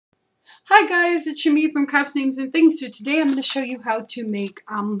Hi guys, it's Shami from Crafts Names and Things. So today I'm going to show you how to make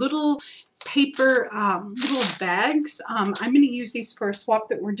little paper little bags. I'm going to use these for a swap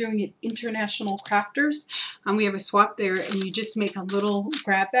that we're doing at International Crafters. We have a swap there and you just make a little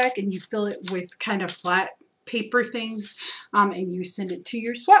grab bag and you fill it with kind of flat paper things and you send it to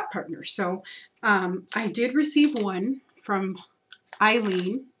your swap partner. So I did receive one from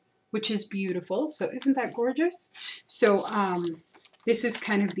Irene, which is beautiful. So isn't that gorgeous? So this is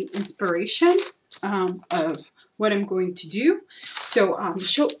kind of the inspiration of what I'm going to do. So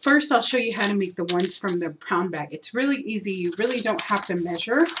first I'll show you how to make the ones from the pound bag. It's really easy. You really don't have to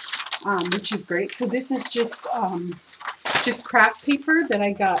measure, which is great. So this is just craft paper that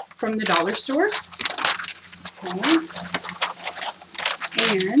I got from the dollar store. Okay.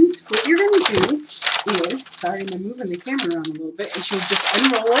 And what you're going to do is, sorry I'm moving the camera around a little bit, is you'll just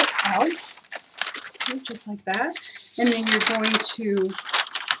unroll it out, okay, just like that. And then you're going to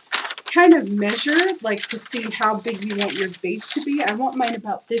kind of measure, like to see how big you want your base to be. I want mine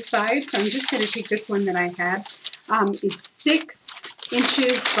about this size, so I'm just going to take this one that I had. It's 6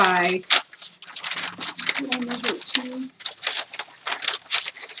 inches by, what did I measure it to?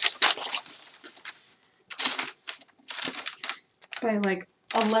 By like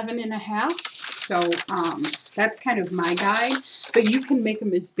 11.5. So that's kind of my guide, but you can make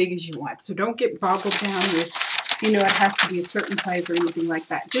them as big as you want. So don't get boggled down with, you know, it has to be a certain size or anything like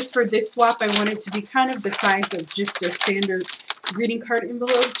that. Just for this swap, I want it to be kind of the size of just a standard greeting card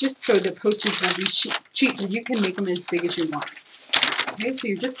envelope, just so the postage will be cheap, but you can make them as big as you want. Okay, so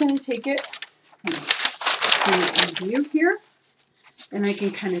you're just going to take it, a view here, and I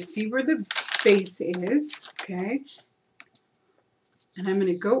can kind of see where the base is, okay? And I'm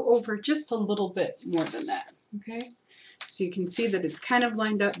going to go over just a little bit more than that, okay? So you can see that it's kind of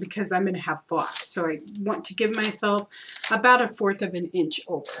lined up because I'm going to have flock. So I want to give myself about 1/4 of an inch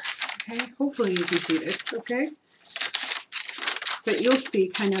over, okay? Hopefully you can see this, okay? But you'll see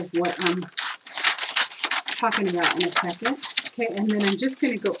kind of what I'm talking about in a second, okay? And then I'm just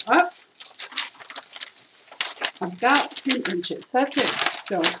going to go up about 10 inches. That's it.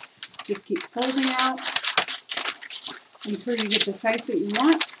 So just keep folding out until you get the size that you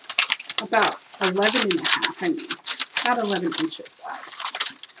want, about 11.5, I mean, about 11 inches wide.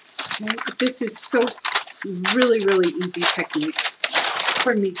 Okay, but this is so really easy technique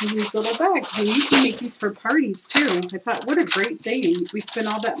for making these little bags. And you can make these for parties too. I thought, what a great thing. We spend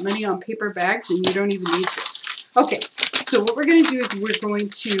all that money on paper bags and you don't even need to. Okay, so what we're going to do is we're going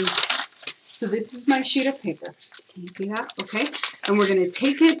to, so this is my sheet of paper. Can you see that? Okay. And we're going to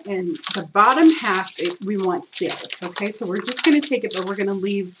take it, and the bottom half we want sealed. Okay, so we're just going to take it, but we're going to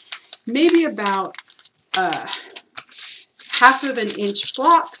leave maybe about 1/2 inch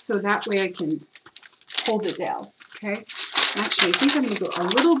flock, so that way I can hold it down. Okay, actually I think I'm going to go a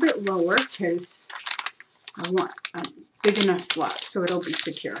little bit lower because I want a big enough flock so it'll be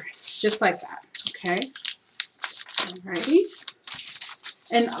secure, just like that. Okay, alrighty.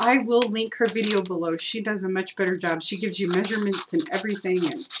 And I will link her video below. She does a much better job. She gives you measurements and everything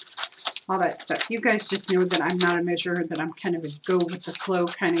and all that stuff. You guys just know that I'm not a measurer, that I'm kind of a go with the flow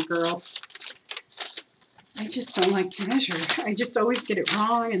kind of girl. I just don't like to measure. I just always get it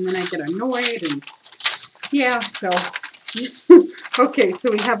wrong and then I get annoyed and yeah, so okay,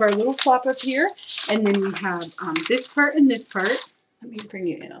 so we have our little flop up here and then we have this part and this part. Let me bring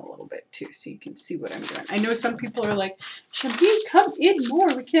you in a little bit too so you can see what I'm doing. I know some people are like, Shami, come in more.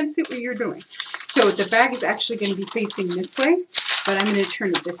 We can't see what you're doing. So the bag is actually going to be facing this way, but I'm going to turn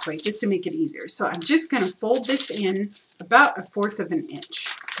it this way just to make it easier. So I'm just going to fold this in about 1/4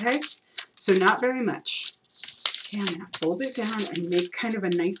 inch. Okay, so not very much. Okay, I'm going to fold it down and make kind of a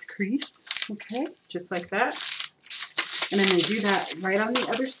nice crease. Okay, just like that. And I'm going to do that right on the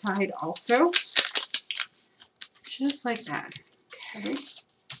other side also. Just like that. Okay.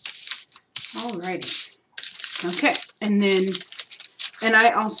 Alrighty. Okay, and then, and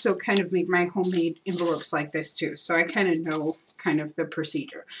I also kind of make my homemade envelopes like this too, so I kind of know kind of the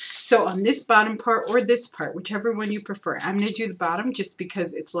procedure. So on this bottom part or this part, whichever one you prefer, I'm going to do the bottom just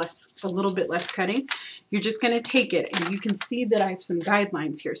because it's a little bit less cutting. You're just going to take it, and you can see that I have some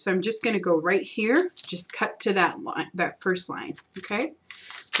guidelines here. So I'm just going to go right here, just cut to that line, that first line. Okay,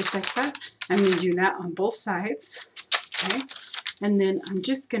 just like that. I'm going to do that on both sides. Okay. And then I'm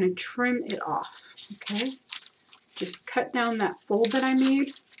just going to trim it off, okay? Just cut down that fold that I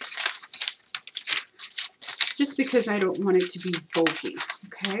made, just because I don't want it to be bulky,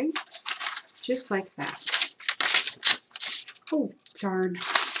 okay? Just like that. Oh, darn.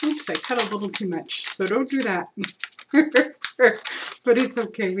 Oops, I cut a little too much, so don't do that. But it's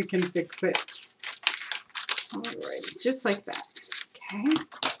okay, we can fix it. Alright, just like that, okay?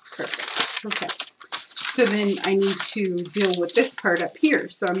 Perfect. Okay. So then I need to deal with this part up here.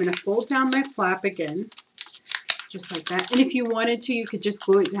 So I'm going to fold down my flap again, just like that. And if you wanted to, you could just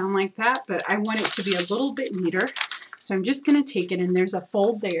glue it down like that, but I want it to be a little bit neater. So I'm just going to take it, and there's a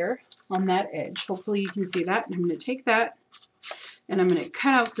fold there on that edge. Hopefully you can see that. And I'm going to take that, and I'm going to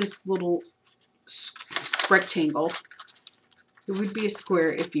cut out this little rectangle. It would be a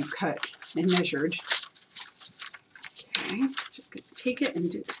square if you cut and measured. Okay, just going to take it and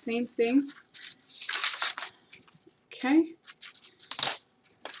do the same thing. Okay,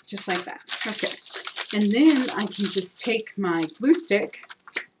 just like that. Okay, and then I can just take my glue stick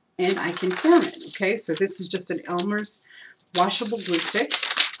and I can form it. Okay, so this is just an Elmer's washable glue stick.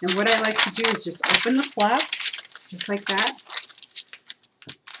 And what I like to do is just open the flaps, just like that.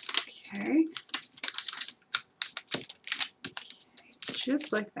 Okay,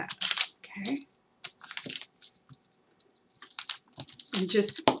 just like that. Okay. And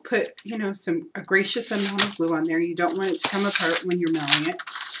just put, you know, a gracious amount of glue on there. You don't want it to come apart when you're mailing it.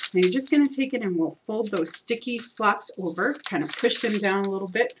 Now you're just going to take it and we'll fold those sticky flaps over, kind of push them down a little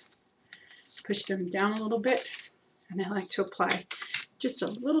bit. Push them down a little bit. And I like to apply just a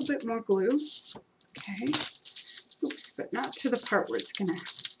little bit more glue. Okay. Oops, but not to the part where it's going to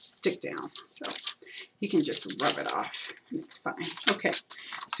stick down. So you can just rub it off and it's fine. Okay.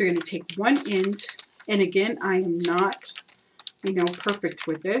 So you're going to take one end, and again, I am not, you know, perfect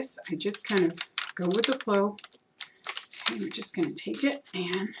with this. I just kind of go with the flow. Okay, we're just going to take it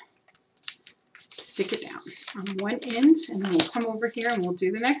and stick it down on one end, and then we'll come over here and we'll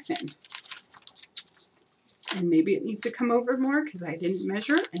do the next end. And maybe it needs to come over more because I didn't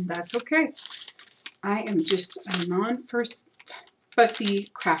measure, and that's okay. I am just a non-fussy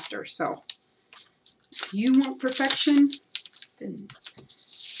crafter, so if you want perfection, then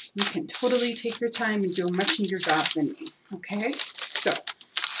you can totally take your time and do a much neater job than me. Okay, so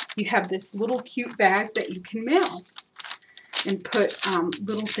you have this little cute bag that you can mail and put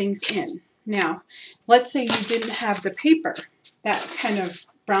little things in. Now, let's say you didn't have the paper, that kind of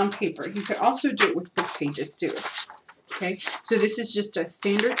brown paper. You could also do it with book pages too. Okay, so this is just a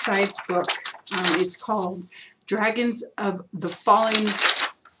standard size book. It's called Dragons of the Falling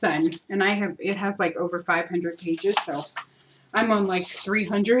Sun, and it has like over 500 pages, so I'm on like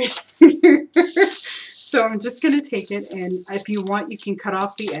 300. So I'm just going to take it, and if you want, you can cut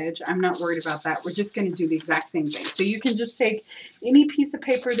off the edge. I'm not worried about that. We're just going to do the exact same thing. So you can just take any piece of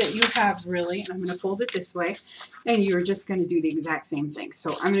paper that you have, really, and I'm going to fold it this way, and you're just going to do the exact same thing.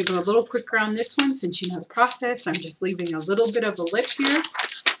 So I'm going to go a little quicker on this one since you know the process. I'm just leaving a little bit of a lip here.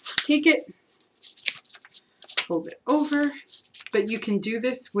 Take it, fold it over, but you can do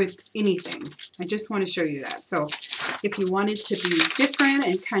this with anything. I just want to show you that. So if you wanted to be different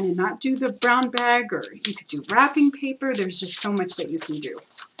and kind of not do the brown bag, or you could do wrapping paper, there's just so much that you can do.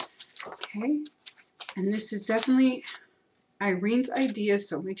 Okay, and this is definitely Irene's idea,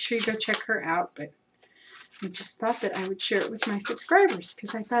 so make sure you go check her out, but I just thought that I would share it with my subscribers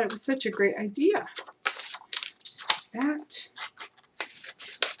because I thought it was such a great idea. Just take that.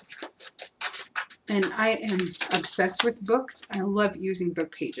 And I am obsessed with books. I love using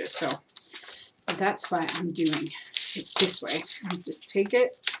book pages, so that's why I'm doing it this way. I just take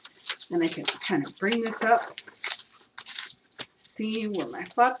it, and I can kind of bring this up, see where my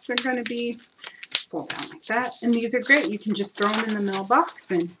flaps are going to be, fold down like that. And these are great. You can just throw them in the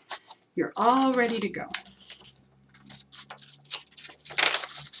mailbox, and you're all ready to go.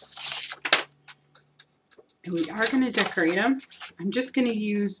 And we are going to decorate them. I'm just going to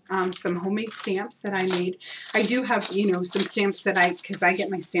use some homemade stamps that I made. I do have, you know, some stamps that because I get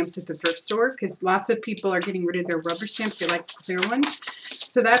my stamps at the thrift store, because lots of people are getting rid of their rubber stamps. They like the clear ones.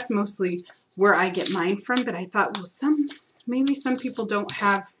 So that's mostly where I get mine from. But I thought, well, maybe some people don't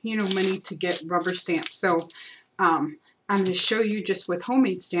have, you know, money to get rubber stamps. So I'm going to show you just with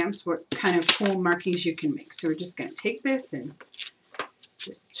homemade stamps what kind of cool markings you can make. So we're just going to take this and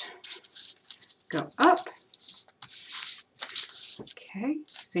just go up. Okay,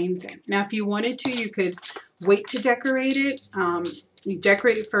 same thing. Now, if you wanted to, you could wait to decorate it. You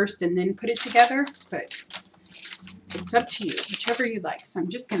decorate it first and then put it together, but it's up to you, whichever you like. So I'm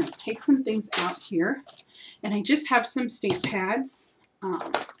just going to take some things out here, and I just have some stamp pads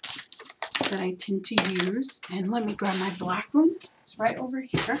that I tend to use. And let me grab my black one. It's right over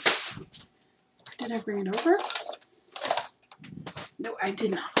here. Did I bring it over? No, I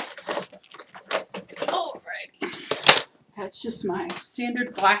did not. Alrighty. That's just my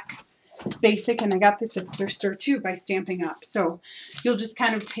standard black basic, and I got this at the thrift store too by Stamping Up. So you'll just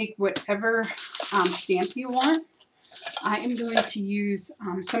kind of take whatever stamp you want. I am going to use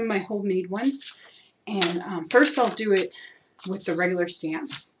some of my homemade ones, and first I'll do it with the regular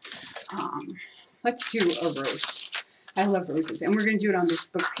stamps. let's do a rose. I love roses, and we're going to do it on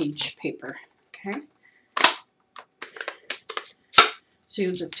this book page paper, okay? So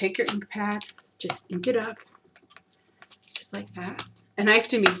you'll just take your ink pad, just ink it up, just like that. And I have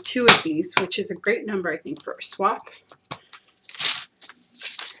to make 2 of these, which is a great number, I think, for a swap.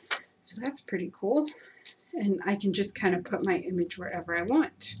 So that's pretty cool. And I can just kind of put my image wherever I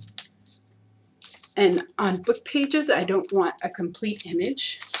want. And on book pages, I don't want a complete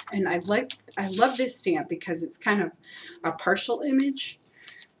image. And I love this stamp because it's kind of a partial image,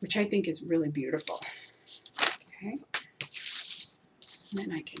 which I think is really beautiful. Okay. And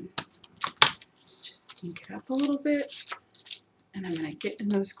then I can just ink it up a little bit. And I'm going to get in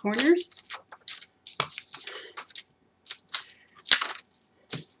those corners.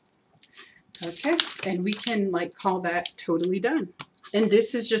 Okay, and we can like call that totally done. And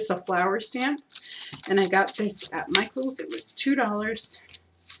this is just a flower stamp, and I got this at Michael's. It was $2.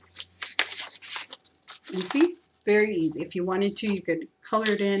 And see, very easy. If you wanted to, you could color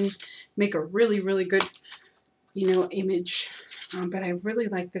it in, make a really, really good, you know, image. But I really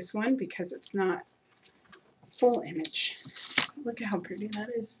like this one because it's not a full image. Look at how pretty that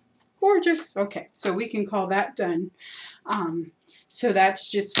is. Gorgeous. Okay, so we can call that done. So that's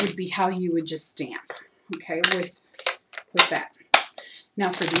just would be how you would just stamp, okay, with that. Now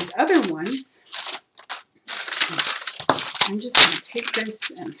for these other ones, I'm just going to take this,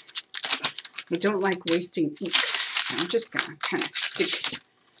 and I don't like wasting ink, so I'm just going to kind of stick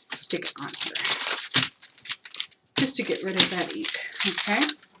it on here, just to get rid of that ink, okay,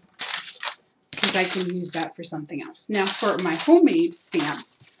 because I can use that for something else. Now for my homemade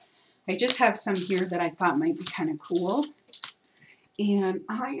stamps, I just have some here that I thought might be kind of cool. And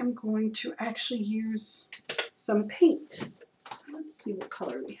I am going to actually use some paint. Let's see what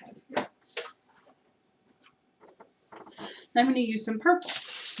color we have here. I'm going to use some purple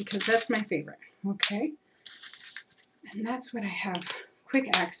because that's my favorite. Okay. And that's what I have quick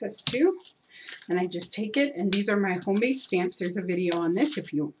access to. And I just take it, and these are my homemade stamps. There's a video on this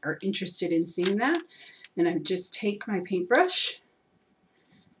if you are interested in seeing that. And I just take my paintbrush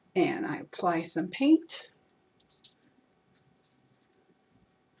and I apply some paint.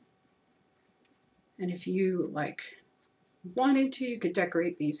 And if you wanted to, you could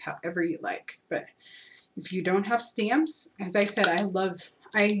decorate these however you like. But if you don't have stamps, as I said,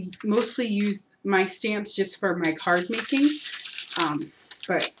 I mostly use my stamps just for my card making.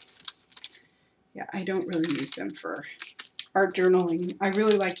 But yeah, I don't really use them for art journaling. I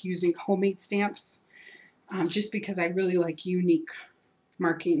really like using homemade stamps just because I really like unique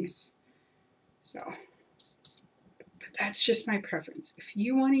markings. So. That's just my preference. If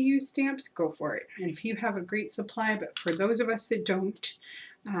you want to use stamps, go for it. And if you have a great supply, but for those of us that don't,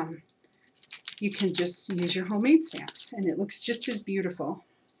 you can just use your homemade stamps. And it looks just as beautiful.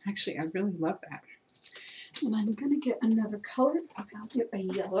 Actually, I really love that. And I'm going to get another color. I'll get a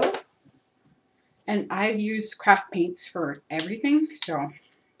yellow. And I use craft paints for everything. So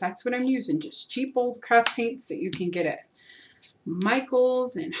that's what I'm using. Just cheap old craft paints that you can get at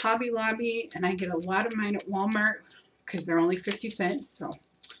Michael's and Hobby Lobby. And I get a lot of mine at Walmart, because they're only 50 cents, so,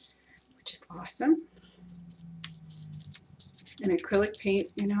 which is awesome. And acrylic paint,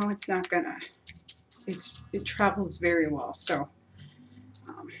 you know, it's not gonna, it travels very well, so,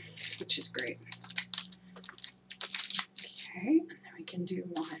 which is great. Okay, and then we can do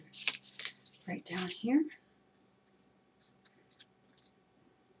one right down here.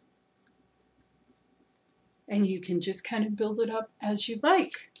 And you can just kind of build it up as you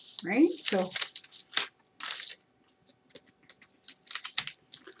like, right? So,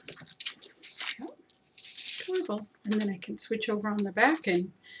 and then I can switch over on the back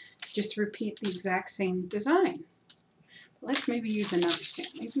and just repeat the exact same design. Let's maybe use another stamp.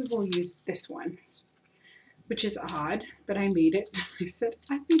 Maybe we'll use this one, which is odd, but I made it. I said,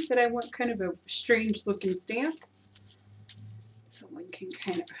 I think that I want kind of a strange looking stamp. So one can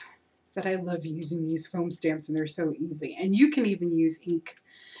kind of, but I love using these foam stamps, and they're so easy. And you can even use ink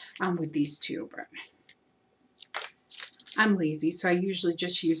with these too, but I'm lazy, so I usually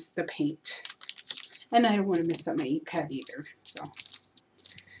just use the paint. And I don't want to mess up my ink pad either. So,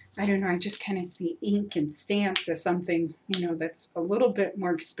 I don't know, I just kind of see ink and stamps as something, you know, that's a little bit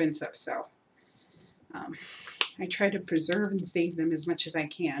more expensive. So, I try to preserve and save them as much as I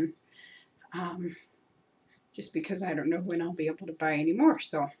can. Just because I don't know when I'll be able to buy any more.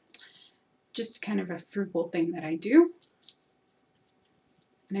 So, just kind of a frugal thing that I do.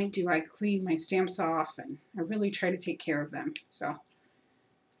 And I clean my stamps off, and I really try to take care of them. So,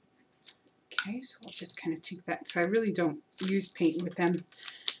 okay, so I'll just kind of take that. So I really don't use paint with them.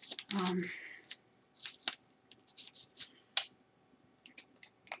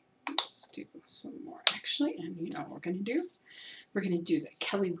 some more actually, and you know what we're going to do? We're going to do the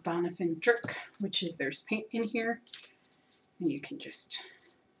Kelly Bonifant jerk, which is there's paint in here, and you can just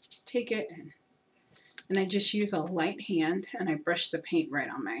take it and I just use a light hand and I brush the paint right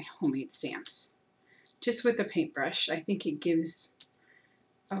on my homemade stamps. Just with the paintbrush. I think it gives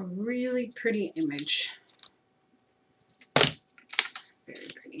a really pretty image. Very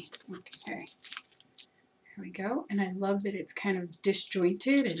pretty. Okay. There we go. And I love that it's kind of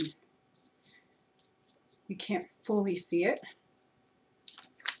disjointed and you can't fully see it.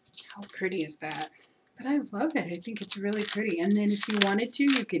 How pretty is that? But I love it. I think it's really pretty. And then if you wanted to,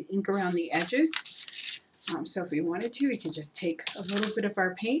 you could ink around the edges. So if you wanted to, we could just take a little bit of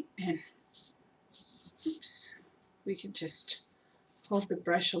our paint and oops, we could just hold the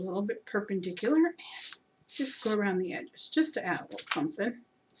brush a little bit perpendicular and just go around the edges just to add a little something.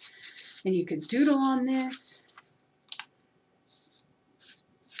 And you could doodle on this.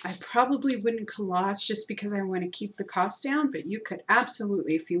 I probably wouldn't collage just because I want to keep the cost down, but you could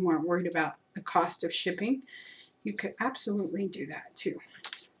absolutely, if you weren't worried about the cost of shipping, you could absolutely do that too.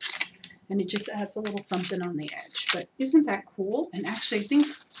 And it just adds a little something on the edge. But isn't that cool? And actually I think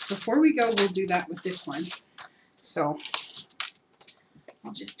before we go, we'll do that with this one. So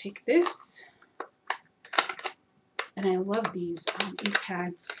I'll just take this. And I love these ink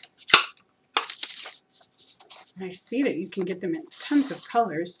pads. And I see that you can get them in tons of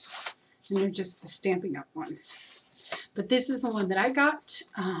colors. And they're just the Stampin' Up! Ones. But this is the one that I got.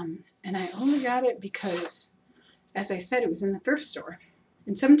 And I only got it because, as I said, it was in the thrift store.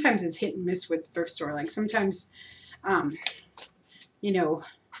 And sometimes it's hit and miss with the thrift store. Like sometimes, you know,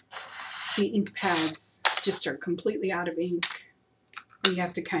 the ink pads just are completely out of ink. And you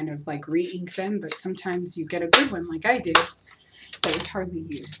have to kind of like re-ink them. But sometimes you get a good one like I did that was hardly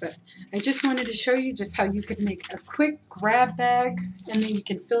used. But I just wanted to show you just how you could make a quick grab bag. And then you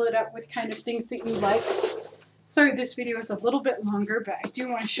can fill it up with kind of things that you like. Sorry, this video is a little bit longer, but I do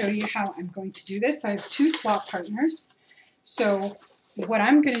want to show you how I'm going to do this. So I have 2 swap partners. So what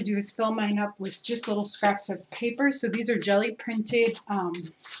I'm going to do is fill mine up with just little scraps of paper. So these are jelly printed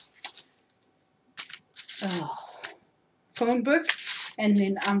phone book and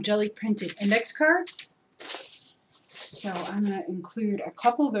then jelly printed index cards. So I'm going to include a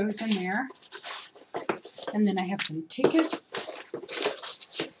couple of those in there. And then I have some tickets.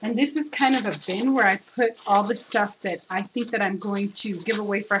 And this is kind of a bin where I put all the stuff that I think that I'm going to give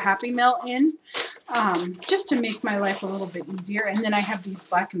away for Happy Mail in. Just to make my life a little bit easier. And then I have these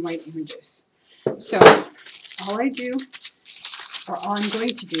black and white images. So all I do, or all I'm going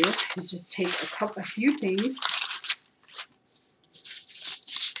to do, is just take a few things.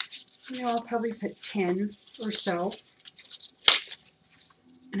 You know, I'll probably put 10 or so.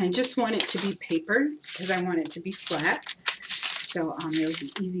 And I just want it to be paper because I want it to be flat. So it'll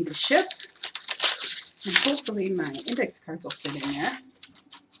be easy to ship. And hopefully my index cards will fit in there.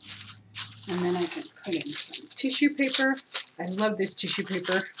 And then I can put in some tissue paper. I love this tissue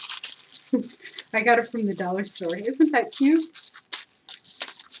paper. I got it from the dollar store. Isn't that cute?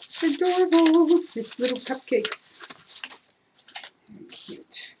 Adorable. It's little cupcakes. Very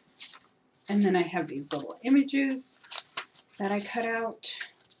cute. And then I have these little images that I cut out.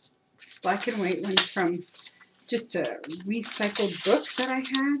 Black and white ones from just a recycled book that I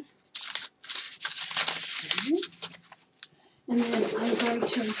had. Okay. And then I'm going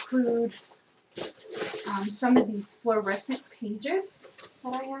to include some of these fluorescent pages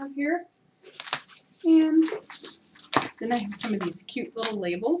that I have here. And then I have some of these cute little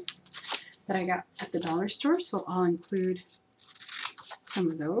labels that I got at the dollar store, so I'll include some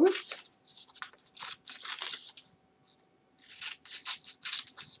of those.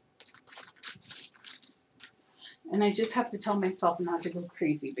 And I just have to tell myself not to go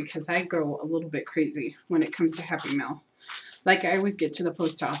crazy because I go a little bit crazy when it comes to Happy Mail. Like I always get to the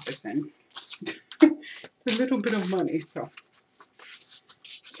post office and it's a little bit of money, so.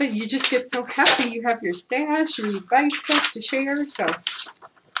 But you just get so happy. You have your stash and you buy stuff to share, so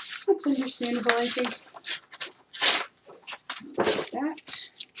that's understandable, I think. Like that.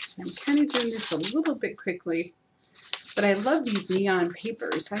 I'm kind of doing this a little bit quickly, but I love these neon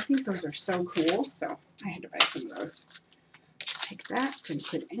papers. I think those are so cool, so I had to buy some of those. Just take that and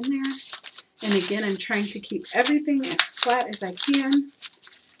put it in there. And again, I'm trying to keep everything as flat as I can.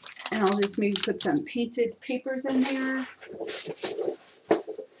 And I'll just maybe put some painted papers in there.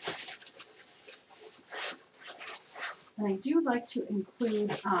 And I do like to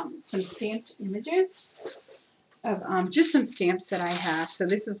include some stamped images of just some stamps that I have. So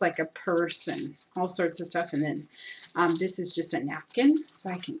this is like a purse and all sorts of stuff. And then this is just a napkin. So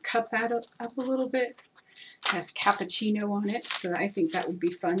I can cut that up a little bit. has cappuccino on it, so I think that would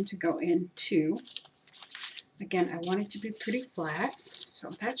be fun to go in too. Again, I want it to be pretty flat, so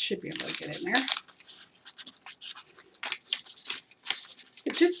that should be able to get in there.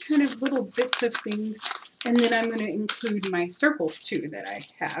 But just kind of little bits of things. And then I'm going to include my circles too that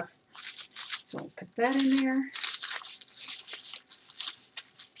I have. So I'll put that in there.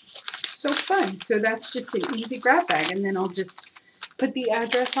 So fun. So that's just an easy grab bag, and then I'll just put the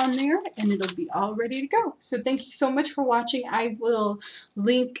address on there and it'll be all ready to go. So thank you so much for watching. I will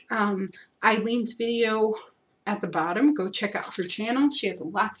link Eileen's video at the bottom. Go check out her channel. She has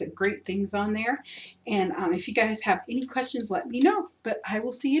lots of great things on there. And if you guys have any questions, let me know. But I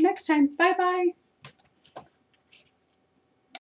will see you next time. Bye bye.